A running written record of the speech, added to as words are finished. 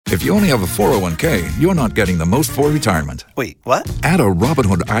If you only have a 401k, you're not getting the most for retirement. Wait, what? Add a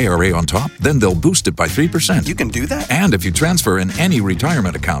Robinhood IRA on top, then they'll boost it by 3%. You can do that? And if you transfer in any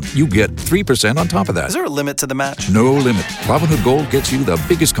retirement account, you get 3% on top of that. Is there a limit to the match? No limit. Robinhood Gold gets you the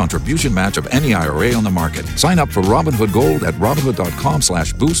biggest contribution match of any IRA on the market. Sign up for Robinhood Gold at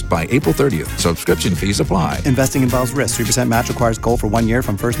Robinhood.com/boost by April 30th. Subscription fees apply. Investing involves risk. 3% match requires gold for 1 year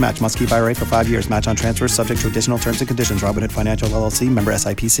from first match. Must keep IRA for 5 years. Match on transfers subject to additional terms and conditions. Robinhood Financial LLC, member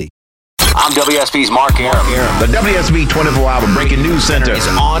SIPC. I'm WSB's Mark Arum. The WSB 24-hour breaking news center Is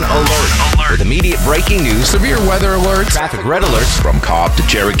on alert. With immediate breaking news, Severe weather alerts. traffic red alerts, from Cobb to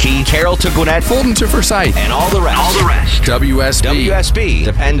Cherokee. Carroll to Gwinnett, Fulton to Forsyth. and all the rest. WSB. WSB.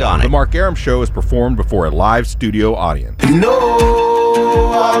 Depend on The it. Mark Arum Show is performed before a live studio audience. No,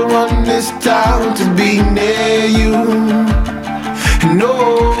 I run this town to be near you.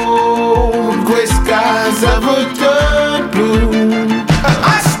 No gray skies ever turn blue.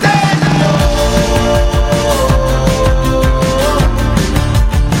 I stand alone.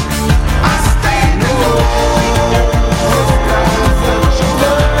 I stand alone.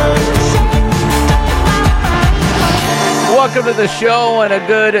 Welcome to the show and a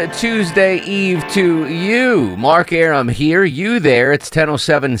good Tuesday Eve to you. Mark Arum here, you there. It's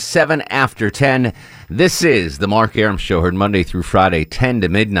 10:07, 7 after 10. This is the Mark Arum Show, heard Monday through Friday, 10 to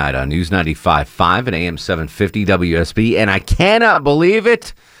midnight on News 95.5 and AM 750 WSB. And I cannot believe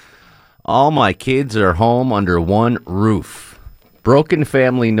it. All my kids are home under one roof. Broken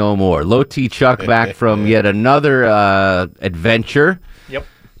family no more. Low T Chuck back from yet another adventure. Yep.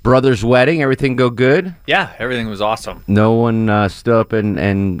 Brother's wedding, everything go good? Yeah, everything was awesome. No one stood up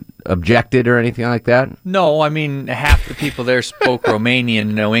and objected or anything like that? No, I mean, half the people there spoke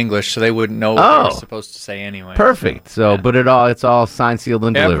Romanian, no English, so they wouldn't know what they were supposed to say anyway. Perfect. So, but it's all signed, sealed,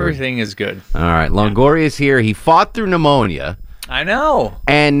 and delivered. Everything is good. All right. Longoria is here. He fought through pneumonia I know.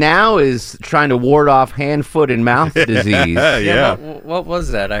 and now is trying to ward off hand, foot, and mouth disease. Yeah. What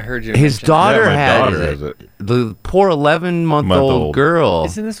was that? I heard you His mention daughter my has daughter it. has it. The poor 11-month-old Month-old. girl. that.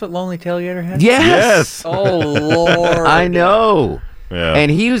 Isn't this what Lonely Tailgater had? Yes. Oh, Lord. I know. Yeah. And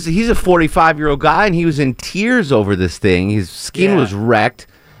he's a 45-year-old guy, and he was in tears over this thing. His skin Yeah. was wrecked,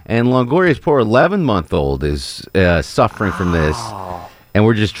 and Longoria's poor 11-month-old is suffering from this. And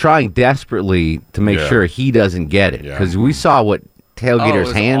we're just trying desperately to make Yeah. sure he doesn't get it, Yeah. because we saw what Oh, it Tailgater's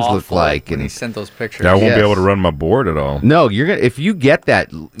was hands look awful like. when And he sent those pictures. I won't Yes. be able to run my board at all. no, you're gonna if you get that.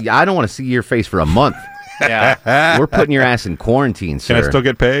 I don't want to see your face for a month. Yeah. We're putting your ass in quarantine, sir. Can I still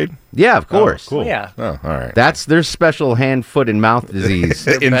get paid? Yeah, of course. Oh, cool. Yeah. Oh, all right. There's special hand, foot, and mouth disease.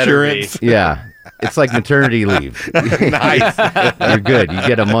 Insurance. Yeah. It's like maternity leave. Nice. You're good. You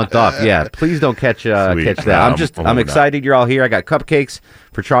get a month off. Yeah. Please don't catch Sweet. that. I'm I'm excited you're all here. I got cupcakes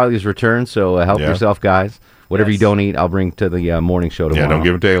for Charlie's return, so help Yeah. yourself, guys. Whatever you Yes. don't eat, I'll bring to the morning show tomorrow. Yeah, don't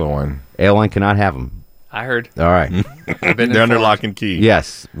give it to Alewan. Airline cannot have them. I heard. All right. I've been They're under informed. lock and key.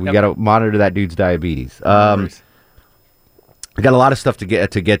 Yes, we Yep. got to monitor that dude's diabetes. worries. I got a lot of stuff to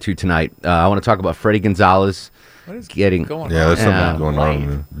get to tonight. I want to talk about Freddie Gonzalez What is getting going Yeah, on? there's something Yeah. going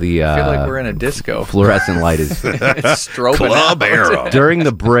on. the I feel like we're in a disco. fluorescent light is It's strobing Club out. Arrow. during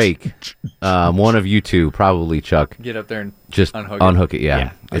the break. One of you two, probably Chuck, Get up there and just unhook it. Yeah, Yeah.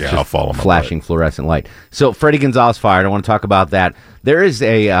 it's Yeah, just I'll follow my flashing fluorescent light. So Freddie Gonzalez fired. I want to talk about that. There is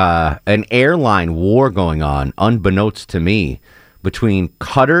an airline war going on, unbeknownst to me, between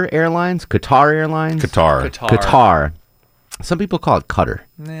Qatar Airlines. Qatar. Some people call it Qatar.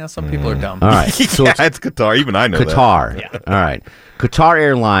 Yeah, some people are dumb. All right. So Yeah, it's Qatar. Even I know Qatar. Yeah. All right. Qatar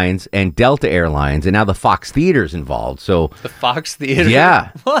Airlines and Delta Airlines, and now the Fox Theater's involved. So, The Fox Theater. yeah.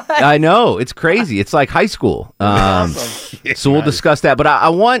 What? I know. It's crazy. It's like high school. So we'll discuss that. But I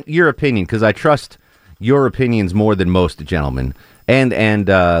want your opinion, because I trust your opinions more than most gentlemen and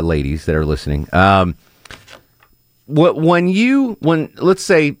ladies that are listening. When let's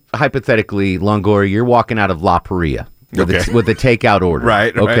say, hypothetically, Longoria, you're walking out of La Paria with a takeout order.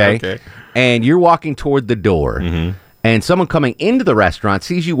 Right, okay. And you're walking toward the door, and someone coming into the restaurant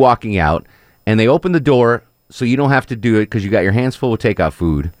sees you walking out, and they open the door so you don't have to do it because you got your hands full with takeout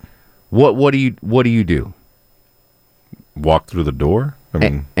food. What do you do? Walk through the door? I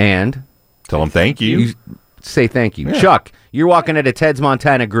mean, And tell them thank you. you say thank you. Chuck, you're walking at a Ted's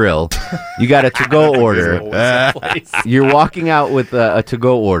Montana Grill. You got a to-go order. You're walking out with a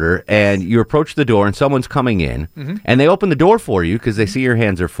to-go order, and you approach the door, and someone's coming in, and they open the door for you because they see your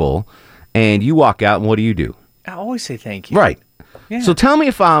hands are full, and you walk out, and what do you do? I always say thank you. Right. Yeah. So tell me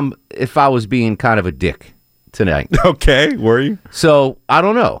if I was being kind of a dick tonight. Okay, were you? So I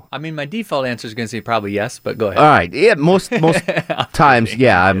don't know. I mean, my default answer is going to say probably yes, but go ahead. All right. Yeah, most times,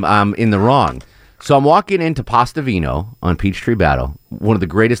 yeah, I'm in the wrong. So I'm walking into Pasta Vino on Peachtree Battle, one of the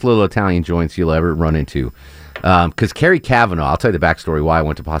greatest little Italian joints you'll ever run into. Because Carrie Kavanaugh, I'll tell you the backstory why I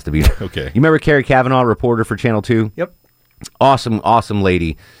went to Pasta Vino. Okay. You remember Carrie Kavanaugh, reporter for Channel 2? Yep. Awesome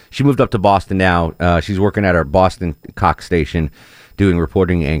lady. She moved up to Boston now. She's working at our Boston Cox station doing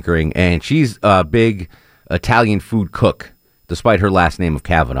reporting, anchoring, and she's a big Italian food cook, despite her last name of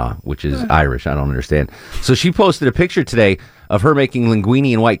Kavanaugh, which is Irish. I don't understand. So she posted a picture today of her making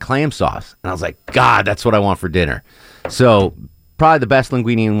linguine and white clam sauce. And I was like, God, that's what I want for dinner. So probably the best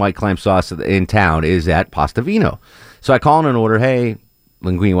linguine and white clam sauce in town is at Pasta Vino. So I call in an order, hey,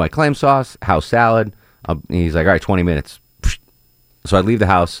 linguine white clam sauce, house salad. He's like, all right, 20 minutes. So I leave the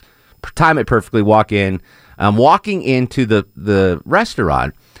house, time it perfectly, walk in. I'm walking into the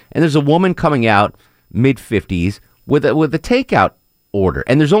restaurant, and there's a woman coming out, mid-50s, with a takeout order.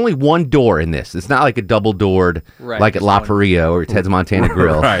 And there's only one door in this. It's not like a double-doored, like at La Paria or Ted's Montana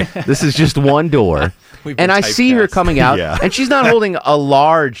Grill. Right. This is just one door. And I see her coming out, and she's not holding a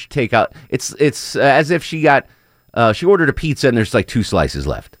large takeout. It's as if she ordered a pizza and there's like 2 slices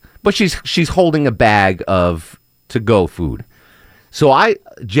left. But she's holding a bag of to-go food. So I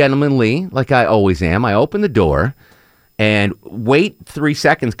gentlemanly, like I always am, I open the door and wait 3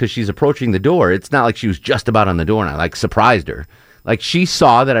 seconds because she's approaching the door. It's not like she was just about on the door and I surprised her. Like she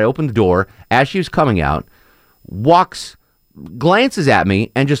saw that I opened the door as she was coming out, glances at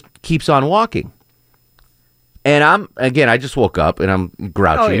me and just keeps on walking. And I just woke up and I'm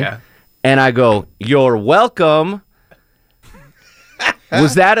grouchy. Oh, yeah. And I go, "You're welcome."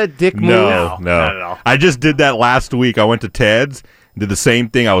 Was that a dick move? No, not at all. I just did that last week. I went to Ted's, did the same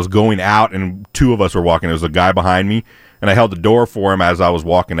thing. I was going out, and 2 of us were walking. There was a guy behind me, and I held the door for him as I was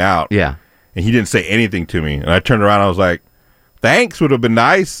walking out. Yeah. And he didn't say anything to me. And I turned around, and I was like, thanks, would have been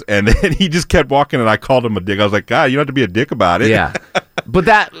nice. And then he just kept walking, and I called him a dick. I was like, God, you don't have to be a dick about it. Yeah. But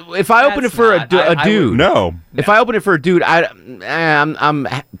if I open it for a dude, no. If I open it for a dude, I'm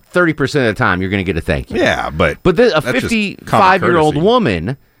 30% of the time you're going to get a thank you. Yeah, but a that's just 55-year-old common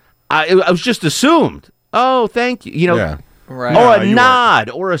woman, I was just assumed. Oh, thank you. You know, yeah. Right. or a nod,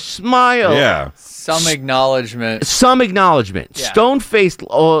 or a smile. Yeah. Some acknowledgement. Yeah. Stone-faced,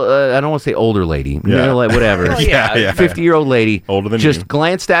 I don't want to say older lady, whatever. Well, yeah. 50-year-old lady, Older than just you.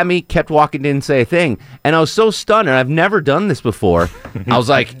 glanced at me, kept walking, didn't say a thing. And I was so stunned, and I've never done this before. I was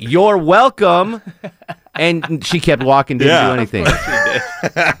like, "You're welcome." And she kept walking, didn't do anything.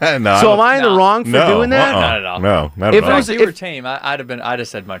 No, So am I in the wrong for doing that? Not at all. No, not If at it all. was- If you were tame, I'd have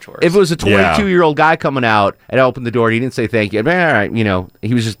said much worse. If it was a 22-year-old guy coming out and I opened the door and he didn't say thank you, I'd be, all right,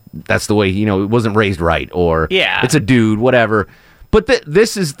 he was just, that's the way, it wasn't raised right, or it's a dude, whatever. But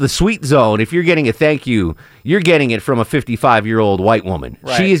this is the sweet zone. If you're getting a thank you, you're getting it from a 55-year-old white woman.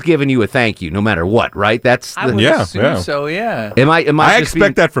 Right. She is giving you a thank you no matter what, right? That's I would assume so, yeah. Am I I just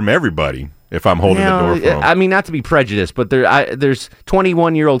expect that from everybody if I'm holding the door for him. I mean, not to be prejudiced, but there's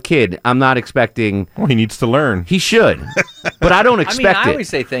 21-year-old kid. I'm not expecting. Well, he needs to learn. He should, but I don't expect I it. always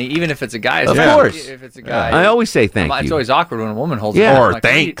say thank you, even if it's a guy. Of course. If it's a guy. I always say thank you. It's always awkward when a woman holds Yeah. it. Or Like,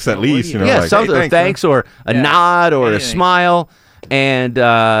 thanks, at least. Yeah, like, something, hey, thanks, or a nod, or a Anything. smile, and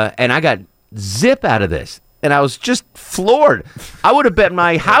I got zip out of this, and I was just floored. I would have bet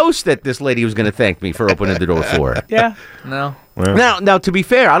my house that this lady was going to thank me for opening the door for her. Yeah. No. Now, to be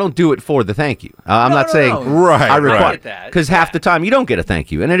fair, I don't do it for the thank you. I'm not saying Right, I require, I get that. because half the time you don't get a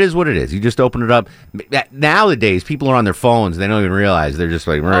thank you, and it is what it is. You just open it up. Nowadays, people are on their phones; they don't even realize they're just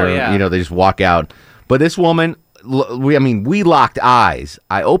like, they just walk out. But this woman, we locked eyes.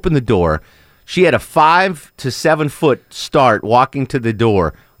 I opened the door. She had a 5 to 7 foot start walking to the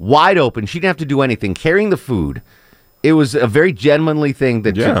door, wide open. She didn't have to do anything, carrying the food. It was a very gentlemanly thing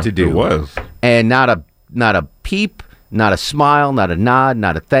to do. It was. And not a peep, not a smile, not a nod,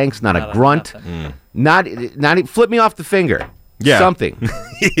 not a thanks, not a grunt, not flip me off the finger. Yeah. Something.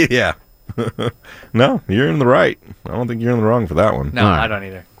 Yeah. No, you're in the right. I don't think you're in the wrong for that one. No, I don't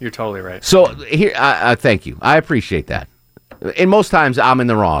either. You're totally right. So here, thank you. I appreciate that. And most times I'm in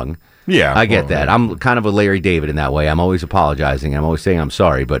the wrong. Yeah. I get that. I'm kind of a Larry David in that way. I'm always apologizing. I'm always saying I'm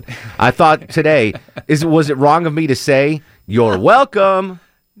sorry. But I thought today, was it wrong of me to say, "You're welcome"?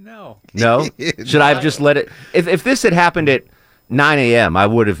 No. No? Should I have just let it? If this had happened at 9 a.m., I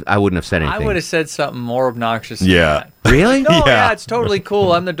wouldn't have said anything. I would have said something more obnoxious than Yeah. that. Really? No, yeah, it's totally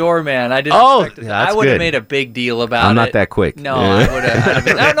cool. I'm the doorman. I didn't expect it. that's I would have good. made a big deal about it. I'm not that quick. No, I would have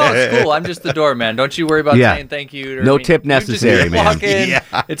been, no, it's cool. I'm just the doorman. Don't you worry about saying thank you. No tip necessary, you just man. Walk in.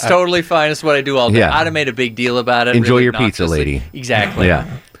 It's totally fine. It's what I do all day. Yeah. I'd have made a big deal about it. Enjoy really your pizza, obnoxiously. lady. Exactly.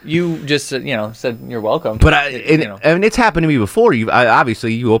 Yeah. You just said you're welcome. But it's happened to me before.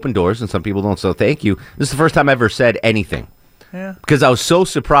 Obviously you open doors and some people don't. So thank you. This is the first time I ever said anything. Yeah. Because I was so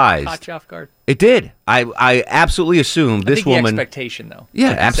surprised. Caught you off guard. It did. I absolutely assumed this I think woman. The expectation, though. Yeah, Like you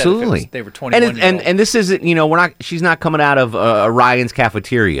said, if it absolutely. was- they were 21 and this isn't. We're not. She's not coming out of Ryan's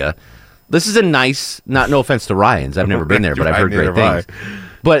cafeteria. This is a nice. No offense to Ryan's. I've never been there, but I've heard great things.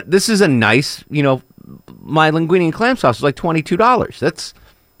 But this is a nice. My linguine and clam sauce is like $22. This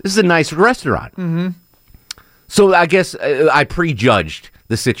is a nice restaurant. Mm-hmm. So I guess I prejudged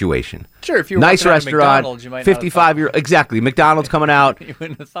the situation. Sure, if you were nice walking out of restaurant, McDonald's, you might not have 55-year exactly. McDonald's coming out. You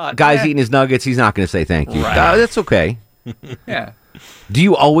wouldn't have thought. Guy's yeah. eating his nuggets. He's not going to say thank you. Right. That's okay. Yeah. Do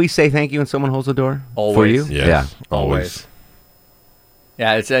you always say thank you when someone holds the door for Always. you? Yes, Yeah. always.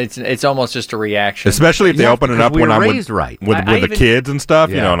 Yeah, it's almost just a reaction. Especially if they open it up we when were I'm raised with, right. with I the even- kids and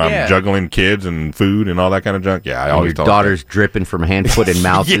stuff, Yeah. and I'm Yeah. juggling kids and food and all that kind of junk. Yeah, I And always your tell them daughter's dripping from hand, foot, and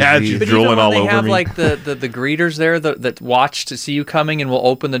mouth. Yeah, as you- she's But drooling even when all they over have me. like the greeters there that watch to see you coming and will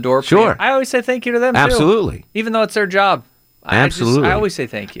open the door for Sure. you, I always say thank you to them Absolutely. too. Even though it's their job. Absolutely. I always say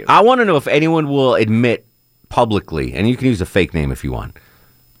thank you. I want to know if anyone will admit publicly, and you can use a fake name if you want,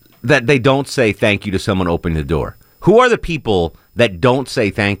 that they don't say thank you to someone opening the door. Who are the people that don't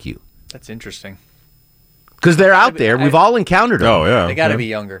say thank you? That's interesting. Because they're out there. We've all encountered them. Oh, yeah. They got to be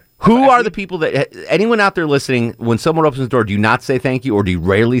younger. Who are the people that, anyone out there listening, when someone opens the door, do you not say thank you or do you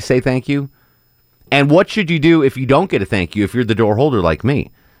rarely say thank you? And what should you do if you don't get a thank you if you're the door holder like me?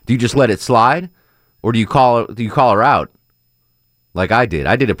 Do you just let it slide? Or do you call her out? Like I did.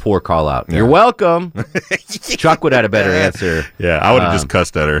 I did a poor call out. Yeah. You're welcome. Chuck would have had a better answer. Yeah, I would have just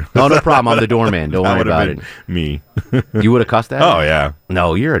cussed at her. Oh, no problem. I'm the doorman. Don't worry about it. Me. You would have cussed at her? Oh, yeah.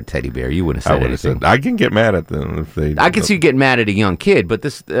 No, you're a teddy bear. You wouldn't have said anything. I can get mad at them if they. I can see you getting mad at a young kid, but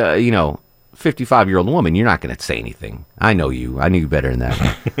this, 55-year-old woman, you're not going to say anything. I know you. I knew you better than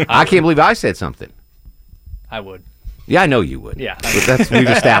that. I can't believe I said something. I would. Yeah, I know you would. Yeah. But we've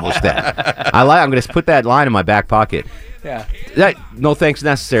established that. I'm going to put that line in my back pocket. Yeah. No thanks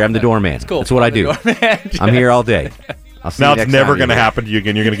necessary. I'm the doorman. It's cool. That's what I do. I'm here all day. I'll see now you it's next never time going to you're happen to you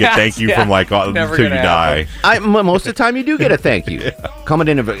again. You're going to get thank you from until you die. most of the time you do get a thank you. Coming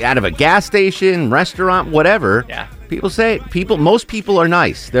in out of a gas station, restaurant, whatever. Yeah. Most people are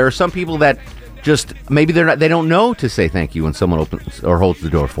nice. There are some people that just maybe they don't know to say thank you when someone opens or holds the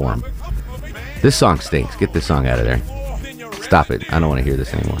door for them. This song stinks. Get this song out of there. Stop it. I don't want to hear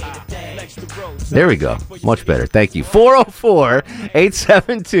this anymore. There we go. Much better. Thank you.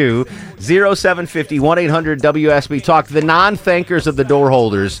 404-872-0750, 1-800-WSB Talk. The non-thankers of the door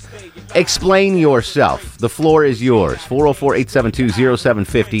holders, explain yourself. The floor is yours.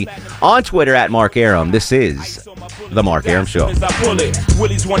 404-872-0750. On Twitter at Mark Arum. This is The Mark Arum Show.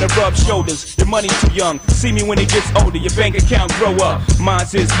 Willies want to rub shoulders. Your money too young. See me when it gets older. Your bank account grow up.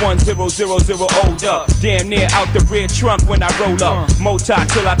 Mine's is 1000 old up. Damn near out the rear trunk when I roll up. Mota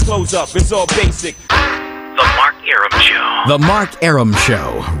till I close up. It's all basic. The Mark Arum Show. The Mark Arum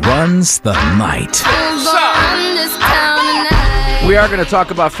Show runs the night. We are going to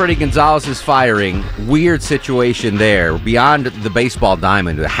talk about Freddie Gonzalez's firing. Weird situation there. Beyond the baseball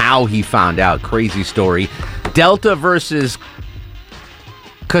diamond, how he found out. Crazy story. Delta versus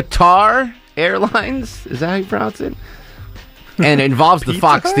Qatar Airlines. Is that how you pronounce it? And it involves the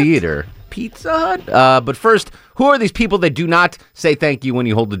Fox Theater. Pizza Hut? But first, who are these people that do not say thank you when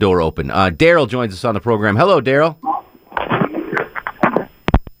you hold the door open? Daryl joins us on the program. Hello, Daryl.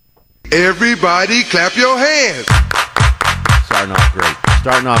 Everybody clap your hands. Starting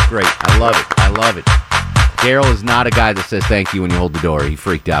off great. I love it. Daryl is not a guy that says thank you when you hold the door. He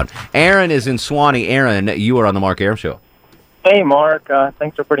freaked out. Aaron is in Swanee. Aaron, you are on the Mark Arum Show. Hey, Mark.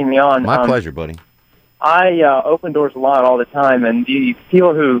 Thanks for putting me on. My pleasure, buddy. I open doors a lot all the time, and the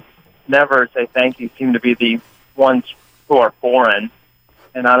people who never say thank you seem to be the ones who are foreign.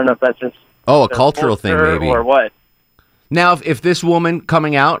 And I don't know if that's just a cultural thing, maybe, or what. Now, if this woman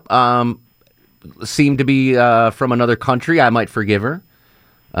coming out seemed to be from another country, I might forgive her.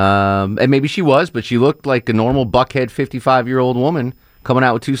 And maybe she was, but she looked like a normal buckhead 55-year-old woman coming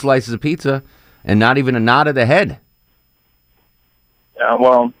out with 2 slices of pizza and not even a nod of the head. Yeah,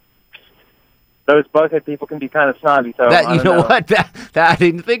 well, those buckhead people can be kind of snobby. So what? I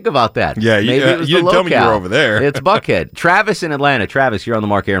didn't think about that. Yeah, maybe it was you didn't tell me you were over there. It's Buckhead. Travis in Atlanta. Travis, you're on the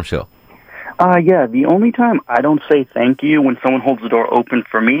Mark Arum Show. Yeah, the only time I don't say thank you when someone holds the door open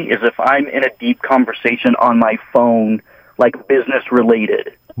for me is if I'm in a deep conversation on my phone, like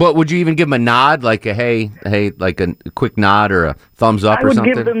business-related. But would you even give them a nod, like a hey, like a quick nod or a thumbs up or something? I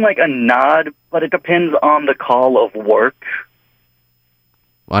would give them like a nod, but it depends on the call of work.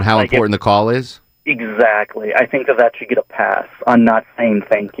 On how important the call is? Exactly. I think that should get a pass on not saying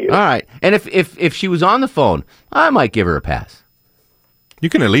thank you. All right. And if she was on the phone, I might give her a pass. You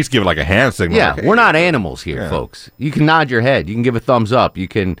can at least give like a hand signal. Yeah, like, hey, we're not animals here, folks. You can nod your head. You can give a thumbs up. You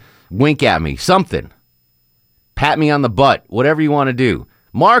can wink at me. Something. Pat me on the butt. Whatever you want to do.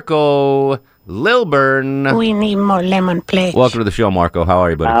 Marco Lilburn. We need more lemon pledge. Welcome to the show, Marco. How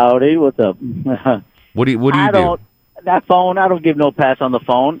are you, buddy? Howdy, what's up? What do you do? That phone, I don't give no pass on the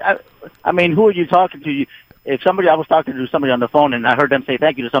phone. I mean, who are you talking to? If I was talking to somebody on the phone and I heard them say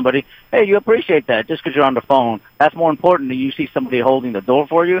thank you to somebody, hey, you appreciate that just because you're on the phone. That's more important than you see somebody holding the door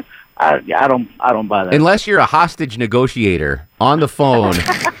for you. I don't buy that. Unless you're a hostage negotiator on the phone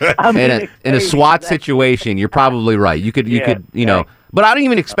in a SWAT situation, you're probably right. You could, know. But I don't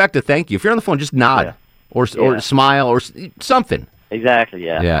even expect a thank you. If you're on the phone, just nod or smile or something. Exactly.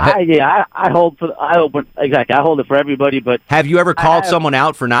 Yeah. Yeah. I hold it for everybody. But have you ever called someone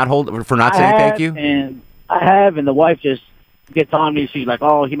out for not saying thank you? And I have, and the wife just gets on me. She's like,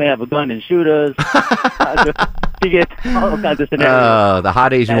 "Oh, he may have a gun and shoot us." She gets all kinds of scenarios. The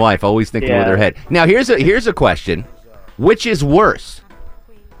hot Asian wife always thinking with her head. Now here's a question: which is worse,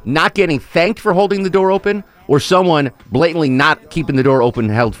 not getting thanked for holding the door open, or someone blatantly not keeping the door open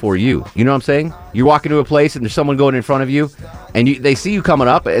held for you? You know what I'm saying? You're walking to a place and there's someone going in front of you, and they see you coming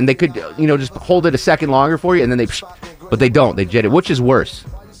up, and they could just hold it a second longer for you, and then but they don't. They jet it. Which is worse?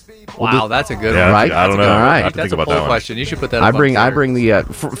 Wow, that's a good one. Right? I don't know. All right. That's a poll question. You should put that I up bring on Twitter.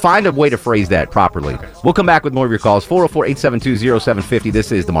 find a way to phrase that properly. We'll come back with more of your calls. 404-872-0750.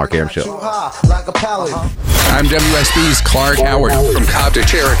 This is the Mark Arum Show. I'm WSB's Clark Howard from Cobb to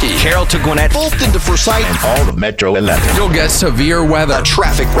Cherokee. Carroll to Gwinnett, Fulton to Forsyth, and all of Metro 11. You'll get severe weather, A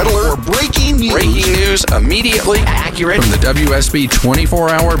traffic red alert, or breaking news. immediately Accurate. from the WSB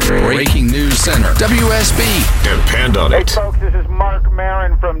 24-hour Breaking News Center. WSB. Depend on Hey, it. folks, this is Mark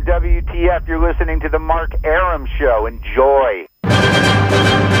Marin from WTF. You're listening to the Mark Arum Show. Enjoy.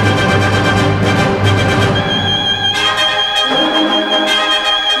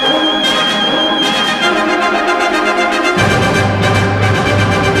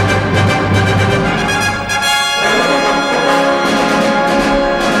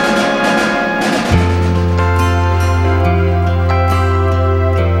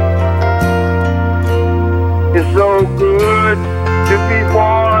 It's so good to be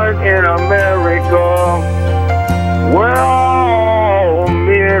born in America, where all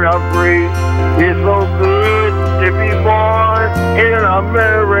men are free. It's so good to be born in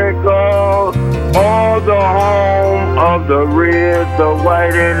America, all the home of the red, the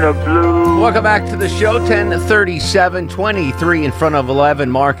white, and the blue. Welcome back to the show. 10:37, 23 in front of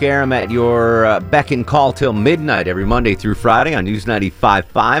 11. Mark Arum at your beck and call till midnight every Monday through Friday on News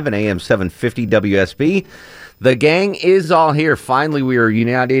 95.5 and AM 750 WSB. The gang is all here. Finally, we are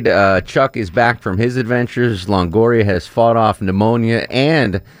united. Chuck is back from his adventures. Longoria has fought off pneumonia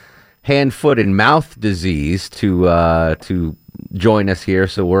and hand, foot, and mouth disease to join us here.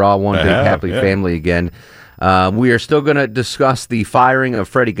 So we're all one big happy family again. We are still going to discuss the firing of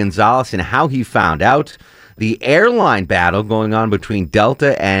Freddie Gonzalez and how he found out, the airline battle going on between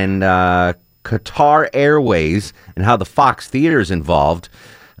Delta and Qatar Airways, and how the Fox Theater is involved.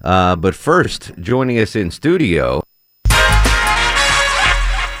 But first, joining us in studio,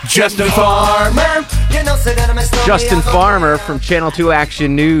 Justin Farmer. Justin Farmer from Channel 2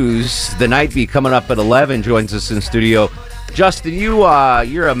 Action News. The Night Beat coming up at 11 joins us in studio. Justin,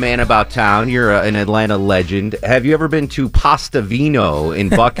 you're a man about town. You're an Atlanta legend. Have you ever been to Pasta Vino in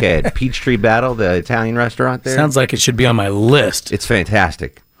Buckhead, Peachtree Battle, the Italian restaurant there? Sounds like it should be on my list. It's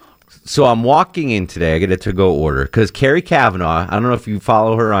fantastic. So I'm walking in today. I get a to-go order because Carrie Kavanaugh, I don't know if you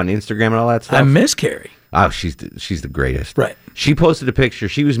follow her on Instagram and all that stuff. I miss Carrie. Oh, she's the greatest. Right. She posted a picture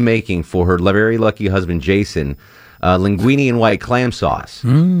she was making for her very lucky husband, Jason, linguine and white clam sauce.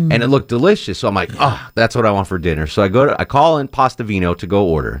 And it looked delicious. So I'm like, that's what I want for dinner. So I call in Pasta Vino to go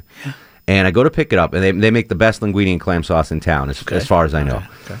order. And I go to pick it up, and they make the best linguine and clam sauce in town, as far as I know.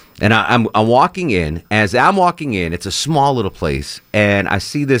 Okay. And I'm walking in. As I'm walking in, it's a small little place, and I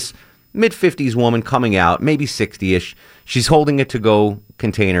see this mid-50s woman coming out, maybe 60-ish. She's holding a to-go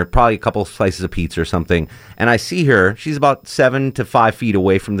container, probably a couple of slices of pizza or something. And I see her. She's about 7 to 5 feet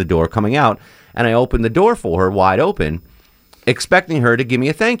away from the door coming out. And I open the door for her wide open, expecting her to give me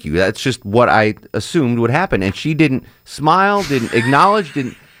a thank you. That's just what I assumed would happen. And she didn't smile, didn't acknowledge,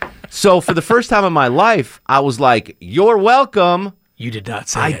 didn't. So for the first time in my life, I was like, "You're welcome." You did not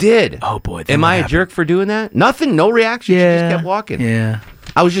say I it. did. Oh, boy. Am I a jerk for doing that? Nothing. No reaction. She just kept walking. Yeah.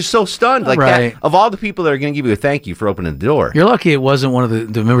 I was just so stunned. Like Right. that, of all the people that are going to give you a thank you for opening the door. You're lucky it wasn't one of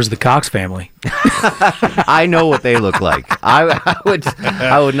the members of the Cox family. I know what they look like. I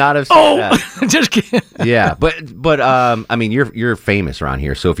would not have said that. Just kidding. Yeah, but I mean, you're famous around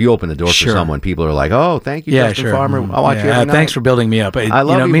here. So if you open the door for Sure. someone, people are like, "Oh, thank you, Yeah, Justin sure. Farmer. I watch you every night." Thanks for building me up. I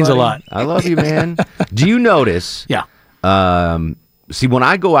love you. It means buddy. a lot. I love you, man. Do you notice? Yeah. See, when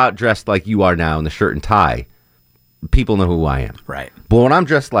I go out dressed like you are now in the shirt and tie, people know who I am. Right. But when I'm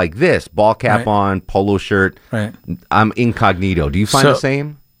dressed like this, ball cap Right. on, polo shirt, Right. I'm incognito. Do you find the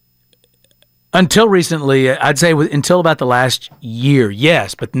same? Until recently, I'd say until about the last year,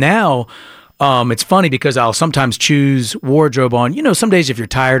 yes. But now, it's funny because I'll sometimes choose wardrobe on, some days if you're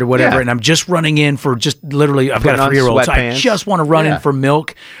tired or whatever, Yeah. and I'm just running in for just literally, I've Putting got a on 3-year-old, so I sweatpants. just want to run Yeah. in for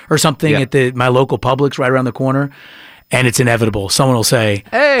milk or something Yeah. at my local Publix right around the corner. And it's inevitable. Someone will say,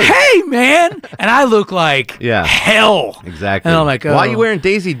 Hey, man. And I look like hell. Exactly. And I'm like, why are you wearing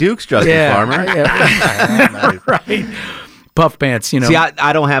Daisy Dukes, Justin Farmer? Right. Puff pants, See,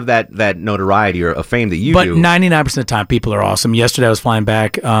 I don't have that notoriety or a fame that you but do. 99% of the time, people are awesome. Yesterday, I was flying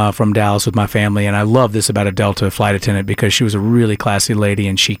back from Dallas with my family, and I love this about a Delta flight attendant because she was a really classy lady,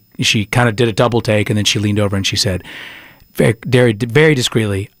 and she kind of did a double take, and then she leaned over and she said, very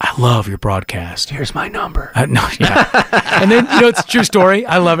discreetly, "I love your broadcast. Here's my number." No, yeah. And then, it's a true story.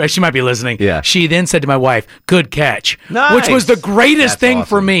 I love it. She might be listening. Yeah. She then said to my wife, "Good catch," Nice. which was the greatest That's thing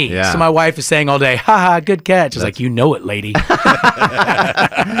for awesome. me. Yeah. So my wife is saying all day, "Ha ha, good catch." It's like, you know it, lady.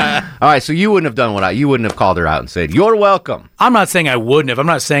 All right, so you wouldn't have done you wouldn't have called her out and said, "You're welcome." I'm not saying I wouldn't have. I'm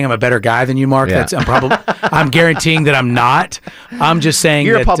not saying I'm a better guy than you, Mark. Yeah. I'm guaranteeing that I'm not. I'm just saying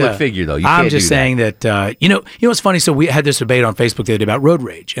You're that, a public figure, though. You I'm can't just do that. saying that. You know what's funny? So we had this debate on Facebook the other day about road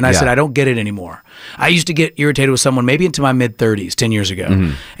rage, and I said I don't get it anymore. I used to get irritated with someone maybe into my mid-30s, 10 years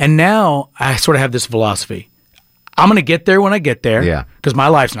ago, and now I sort of have this philosophy: I'm going to get there when I get there, because my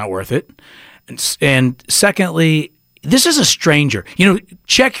life's not worth it. And secondly, this is a stranger.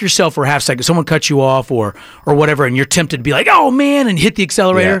 Check yourself for a half second. Someone cuts you off or whatever, and you're tempted to be like, "Oh man," and hit the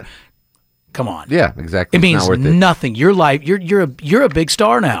accelerator. Yeah. Come on. Yeah, exactly. It It's means not worth it. nothing. Your life, you're a big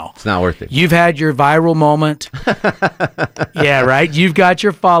star now. It's not worth it. You've had your viral moment. Yeah, right. You've got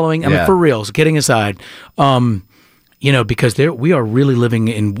your following. I mean, Yeah. for real. So kidding aside, because we are really living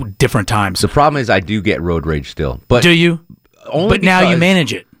in different times. The problem is I do get road rage still. But do you? Only But now you because-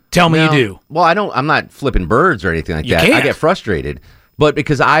 manage it. Tell me No. you do. Well, I'm not flipping birds or anything like You that. I can't. get frustrated. But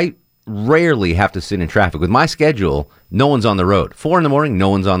because I rarely have to sit in traffic. With my schedule, no one's on the road. 4 a.m, no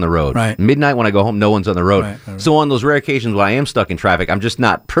one's on the road. Right. Midnight when I go home, no one's on the road. Right. So on those rare occasions when I am stuck in traffic, I'm just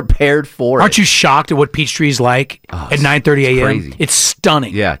not prepared for it. Aren't you shocked at what Peachtree's like at 9:30 a.m.? crazy. It's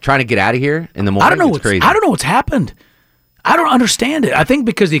stunning. Yeah, trying to get out of here in the morning. I don't know it's crazy. I don't know what's happened. I don't understand it. I think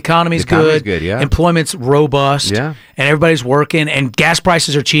because the economy's good, yeah. employment's robust, Yeah. and everybody's working, and gas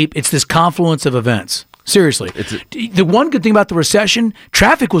prices are cheap. It's this confluence of events. Seriously. The one good thing about the recession,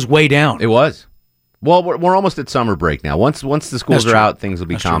 traffic was way down. It was. Well, we're almost at summer break now. Once the schools That's are true. out, things will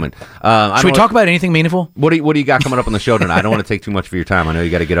be That's common. Should we talk about anything meaningful? What do you got coming up on the show tonight? I don't want to take too much of your time. I know you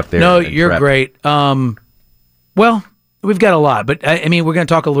got to get up there. No, and you're prep. great. Well, we've got a lot, but I mean, we're going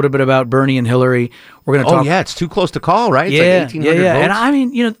to talk a little bit about Bernie and Hillary. We're going to talk. Oh yeah, it's too close to call, right? It's Yeah, like 1,800 yeah. votes. And I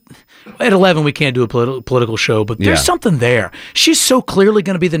mean, at 11 we can't do a political show, but there's Yeah. something there. She's so clearly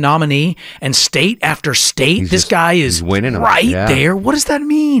going to be the nominee, and state after state, this guy is winning 'em. right Yeah. there. What does that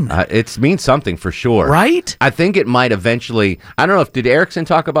mean? It means something for sure, Right? I think it might eventually. I don't know if did Erickson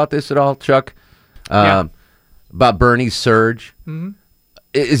talk about this at all, Chuck? Yeah. About Bernie's surge. Mhm.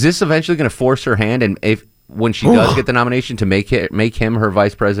 Is this eventually going to force her hand, and if when she does get the nomination, to make him her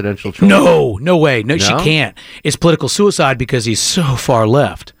vice presidential choice? No way. No, she can't. It's political suicide because he's so far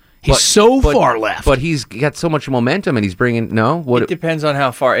left. He's far left. But he's got so much momentum, and he's bringing It depends on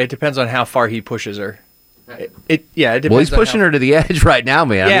how far. It depends on how far he pushes her. It depends. Well, he's on pushing how- her to the edge right now,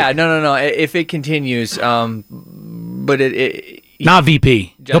 man. Yeah, no. If it continues, but Not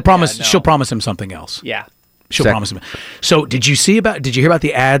VP. Ju- yeah, no. She'll promise him something else. Yeah. She'll promise him. So did you hear about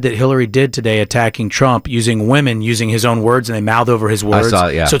the ad that Hillary did today attacking Trump using his own words, and they mouth over his words? saw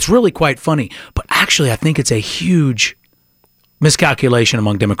it, yeah. So it's really quite funny. But actually, I think it's a huge miscalculation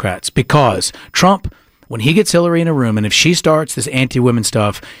among Democrats because Trump, when he gets Hillary in a room, and if she starts this anti-women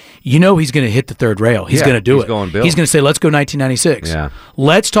stuff, he's going to hit the third rail. He's Yeah, going to do he's it. going Bill. He's going to say, let's go 1996. Yeah.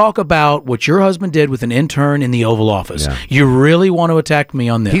 Let's talk about what your husband did with an intern in the Oval Office. Yeah. You really want to attack me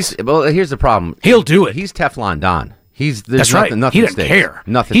on this? Well, here's the problem. He'll do it. He's Teflon Don. There's That's right. nothing He doesn't stakes. care.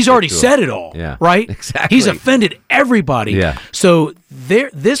 Nothing. He's sticks already to said him. it all. Yeah. Right? Exactly. He's offended everybody. Yeah. So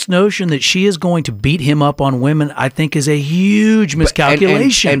this notion that she is going to beat him up on women, I think, is a huge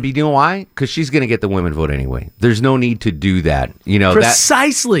miscalculation. And you know why? Because she's going to get the women vote anyway. There's no need to do that. You know,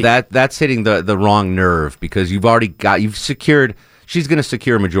 precisely. That's hitting the wrong nerve because you've secured. She's going to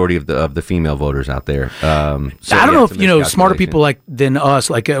secure a majority of the female voters out there. I don't know if smarter people than us,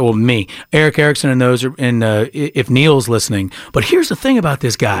 me, Eric Erickson, and those are, and if Neil's listening. But here's the thing about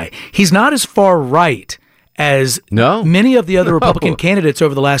this guy: he's not as far right as many of the other Republican candidates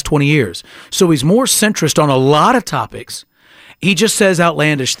over the last 20 years. So he's more centrist on a lot of topics. He just says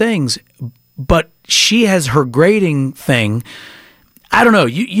outlandish things, but she has her grading thing. I don't know.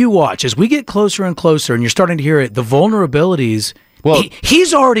 You watch as we get closer and closer, and you're starting to hear it. The vulnerabilities. Well,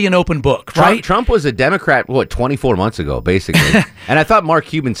 he's already an open book, right? Trump was a Democrat, 24 months ago, basically. And I thought Mark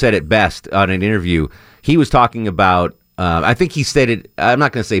Cuban said it best on an interview. He was talking about, I think he stated, I'm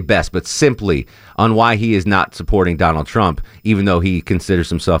not going to say best, but simply on why he is not supporting Donald Trump, even though he considers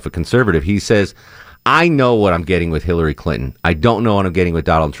himself a conservative. He says, I know what I'm getting with Hillary Clinton. I don't know what I'm getting with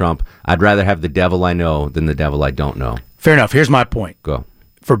Donald Trump. I'd rather have the devil I know than the devil I don't know. Fair enough. Here's my point. Go.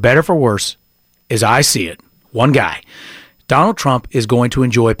 For better, for worse, as I see it, one guy. Donald Trump is going to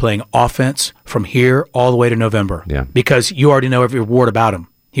enjoy playing offense from here all the way to November. Yeah. Because you already know every word about him.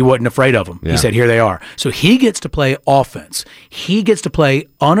 He wasn't afraid of them. Yeah. He said, here they are. So he gets to play offense. He gets to play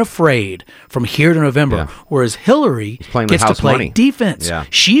unafraid from here to November, whereas Hillary gets to play defense. Yeah.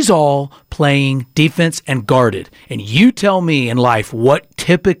 She's all playing defense and guarded. And you tell me in life what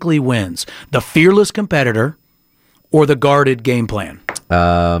typically wins, the fearless competitor or the guarded game plan?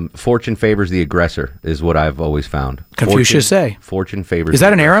 Fortune favors the aggressor is what I've always found. Confucius say. Fortune favors. Is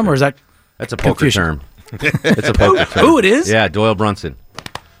that an Arum or is that? That's a poker Confucius? term. It's a poker term. Oh, it is? Yeah, Doyle Brunson.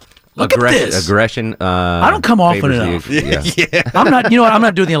 Look at this. Aggression. I don't come often enough. I'm not. You know what? I'm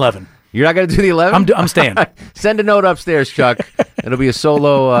not doing the 11. You're not going to do the 11? I'm staying. Send a note upstairs, Chuck. It'll be a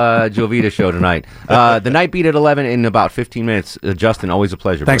solo Jovita show tonight. The night beat at 11 in about 15 minutes. Justin, always a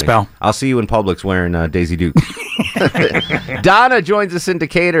pleasure. Thanks, buddy. pal. I'll see you in Publix wearing Daisy Duke. Donna joins us in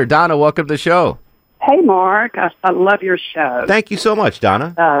Decatur. Donna, welcome to the show. Hey, Mark. I love your show. Thank you so much,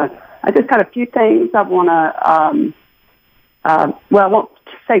 Donna. I just got a few things I want to, I want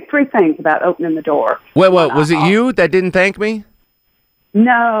to say three things about opening the door. Wait, was it you that didn't thank me?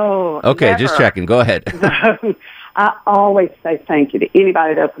 No. Okay, never. just checking. Go ahead. I always say thank you to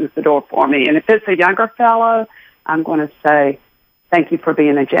anybody that opens the door for me. And if it's a younger fellow, I'm going to say thank you for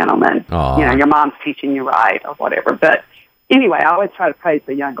being a gentleman. Aw. You know, your mom's teaching you right or whatever. But anyway, I always try to praise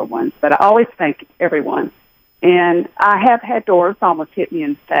the younger ones, but I always thank everyone. And I have had doors almost hit me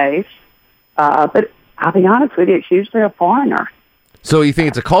in the face, but I'll be honest with you, it's usually a foreigner. So you think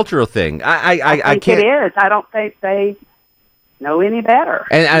it's a cultural thing? I think can't. it is. I don't think they know any better.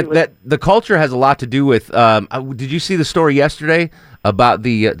 And that the culture has a lot to do with. Did you see the story yesterday about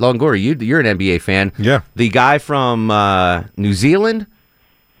the Longoria? You're an NBA fan. Yeah. The guy from New Zealand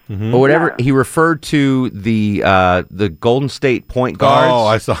or whatever. He referred to the Golden State point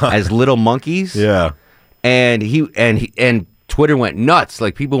guards I saw as little monkeys. Yeah. And Twitter went nuts.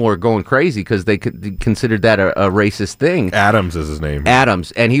 Like people were going crazy because they considered that a racist thing. Adams is his name.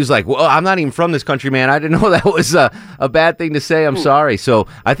 Adams, and he was like, "Well, I'm not even from this country, man. I didn't know that was a bad thing to say. I'm sorry." So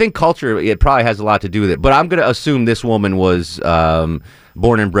I think culture it probably has a lot to do with it. But I'm going to assume this woman was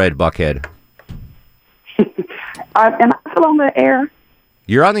born and bred Buckhead. Am I still on the air?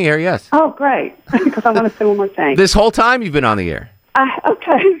 You're on the air, yes. Oh, great! Because I want to say one more thing. This whole time you've been on the air.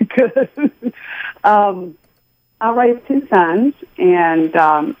 Okay, good. I raised two sons, and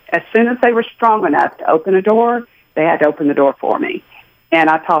as soon as they were strong enough to open a door, they had to open the door for me. And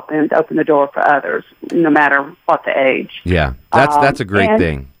I taught them to open the door for others, no matter what the age. Yeah, that's a great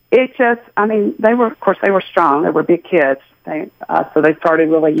thing. It just, I mean, they were strong. They were big kids. So they started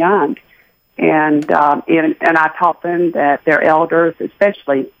really young. And I taught them that their elders,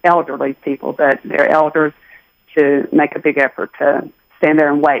 especially elderly people, that their elders to make a big effort to stand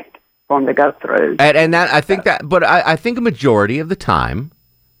there and wait for them to go through. And that I think that, but I think a majority of the time,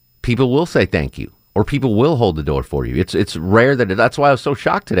 people will say thank you, or people will hold the door for you. It's rare that's why I was so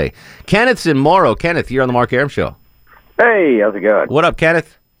shocked today. Kenneth's in Morrow. Kenneth, you're on the Mark Arum Show. Hey, how's it going? What up,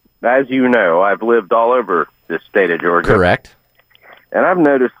 Kenneth? As you know, I've lived all over the state of Georgia. Correct. And I've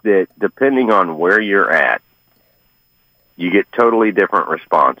noticed that depending on where you're at, you get totally different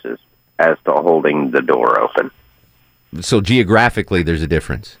responses as to holding the door open. So geographically, there's a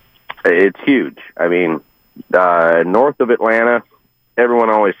difference. It's huge. I mean, north of Atlanta, everyone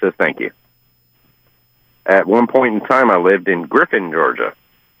always says thank you. At one point in time, I lived in Griffin, Georgia.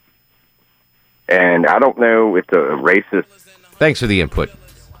 And I don't know if the racist... Thanks for the input,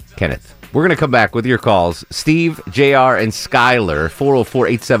 Kenneth. We're going to come back with your calls. Steve, JR, and Skyler,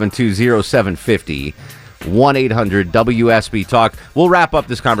 404-872-0750, 1-800-WSB Talk. We'll wrap up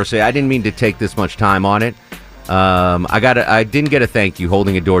this conversation. I didn't mean to take this much time on it. I didn't get a thank you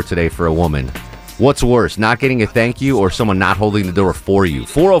holding a door today for a woman. What's worse, not getting a thank you or someone not holding the door for you?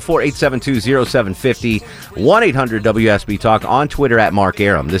 404-872-0750, 1-800-WSB Talk, on Twitter at Mark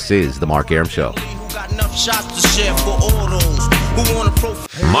Arum. This is The Mark Arum Show.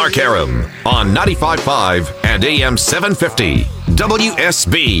 Mark Arum on 95.5 and AM 750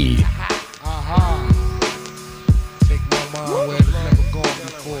 WSB.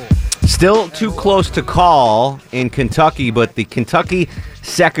 Still too close to call in Kentucky, but the Kentucky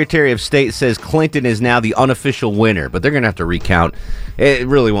Secretary of State says Clinton is now the unofficial winner, but they're going to have to recount. It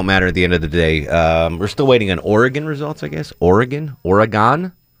really won't matter at the end of the day. We're still waiting on Oregon results, I guess. Oregon?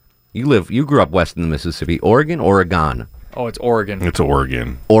 You grew up west in the Mississippi. Oregon? Oh, it's Oregon. It's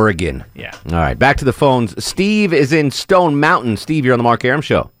Oregon. Oregon. Yeah. All right, back to the phones. Steve is in Stone Mountain. Steve, you're on the Mark Arum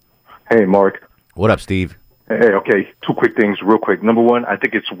Show. Hey, Mark. What up, Steve? Hey, okay, two quick things real quick. Number one, I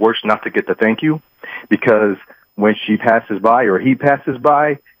think it's worse not to get the thank you because when she passes by or he passes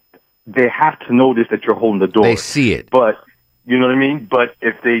by, they have to notice that you're holding the door. They see it. But, you know what I mean? But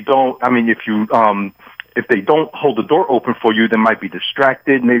if they don't, if they don't hold the door open for you, they might be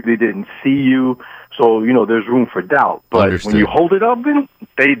distracted. Maybe they didn't see you. So, there's room for doubt. But Understood. when you hold it open,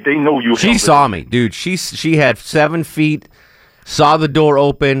 they know you. She saw me, dude. She had 7 feet. Saw the door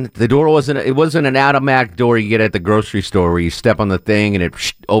open. The door wasn't an automatic door you get at the grocery store where you step on the thing and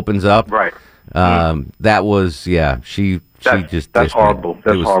it opens up. Right. That was That's horrible.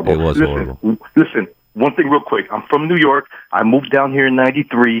 That's horrible. It was horrible. Listen, one thing real quick. I'm from New York. I moved down here in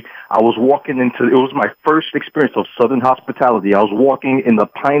 '93. I was walking it was my first experience of Southern hospitality. I was walking in the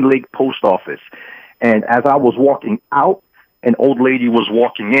Pine Lake Post Office. And as I was walking out, an old lady was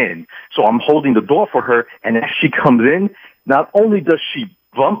walking in. So I'm holding the door for her. And as she comes in, not only does she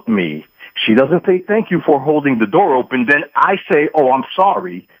bump me, she doesn't say thank you for holding the door open. Then I say, oh, I'm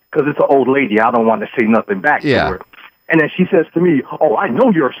sorry, because it's an old lady. I don't want to say nothing back to her. And then she says to me, oh, I know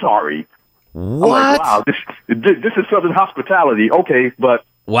you're sorry. What? I'm like, wow, this is Southern hospitality. Okay, but...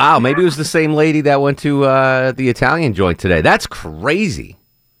 Wow, maybe it was the same lady that went to the Italian joint today. That's crazy.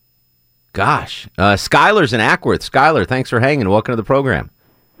 Gosh. Skyler's in Ackworth. Skyler, thanks for hanging. Welcome to the program.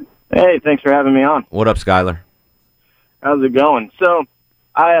 Hey, thanks for having me on. What up, Skyler? How's it going? So,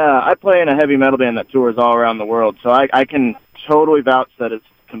 I play in a heavy metal band that tours all around the world, so I can totally vouch that it's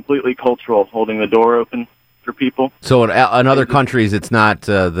completely cultural holding the door open for people. So in other countries, it's not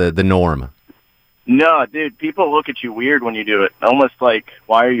the norm. No, dude, people look at you weird when you do it. Almost like,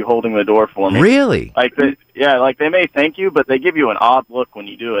 why are you holding the door for me? Really? They may thank you, but they give you an odd look when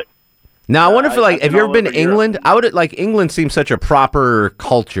you do it. Now, I wonder if, have you ever been to England? England seems such a proper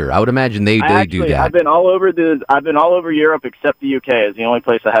culture. I would imagine they do that. I've been all over Europe except the UK is the only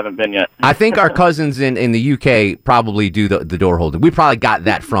place I haven't been yet. I think our cousins in the UK probably do the door holding. We probably got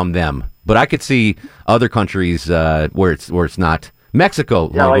that from them. But I could see other countries where it's not. Mexico,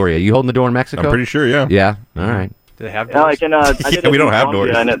 Longoria. You holding the door in Mexico? I'm pretty sure, yeah. Yeah? All right. Do they have doors? We don't have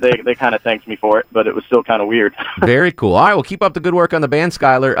doors. And they kind of thanked me for it, but it was still kind of weird. Very cool. All right, well, keep up the good work on the band,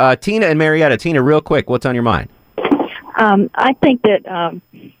 Skyler. Tina and Marietta. Tina, real quick, what's on your mind? I think that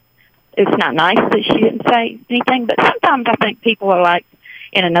it's not nice that she didn't say anything, but sometimes I think people are like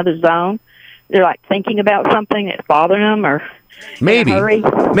in another zone. They're like thinking about something that's bothering them or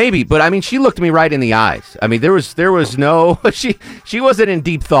Maybe, but I mean, she looked me right in the eyes. I mean, there was no, she wasn't in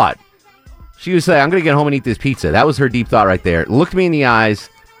deep thought. She was saying, I'm going to get home and eat this pizza. That was her deep thought right there. Looked me in the eyes,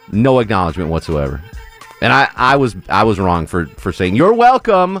 no acknowledgement whatsoever. And I was wrong for saying, you're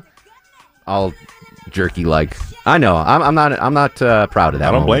welcome. All jerky like. I know, I'm not proud of that.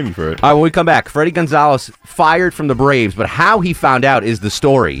 I don't moment. blame you for it. All right, when we come back, Freddie Gonzalez fired from the Braves, but how he found out is the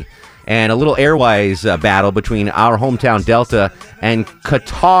story. And a little Airways battle between our hometown Delta and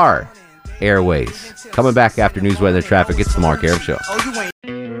Qatar Airways. Coming back after news, weather, and traffic. It's the Mark Arum Show.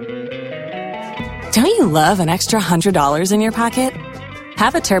 Don't you love an extra $100 in your pocket?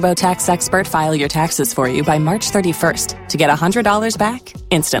 Have a TurboTax expert file your taxes for you by March 31st to get $100 back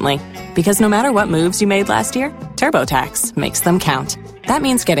instantly. Because no matter what moves you made last year, TurboTax makes them count. That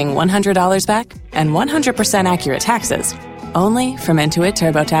means getting $100 back and 100% accurate taxes only from Intuit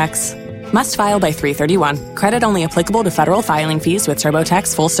TurboTax. Must file by 3/31. Credit only applicable to federal filing fees with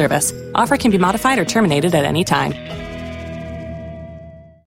TurboTax full service. Offer can be modified or terminated at any time.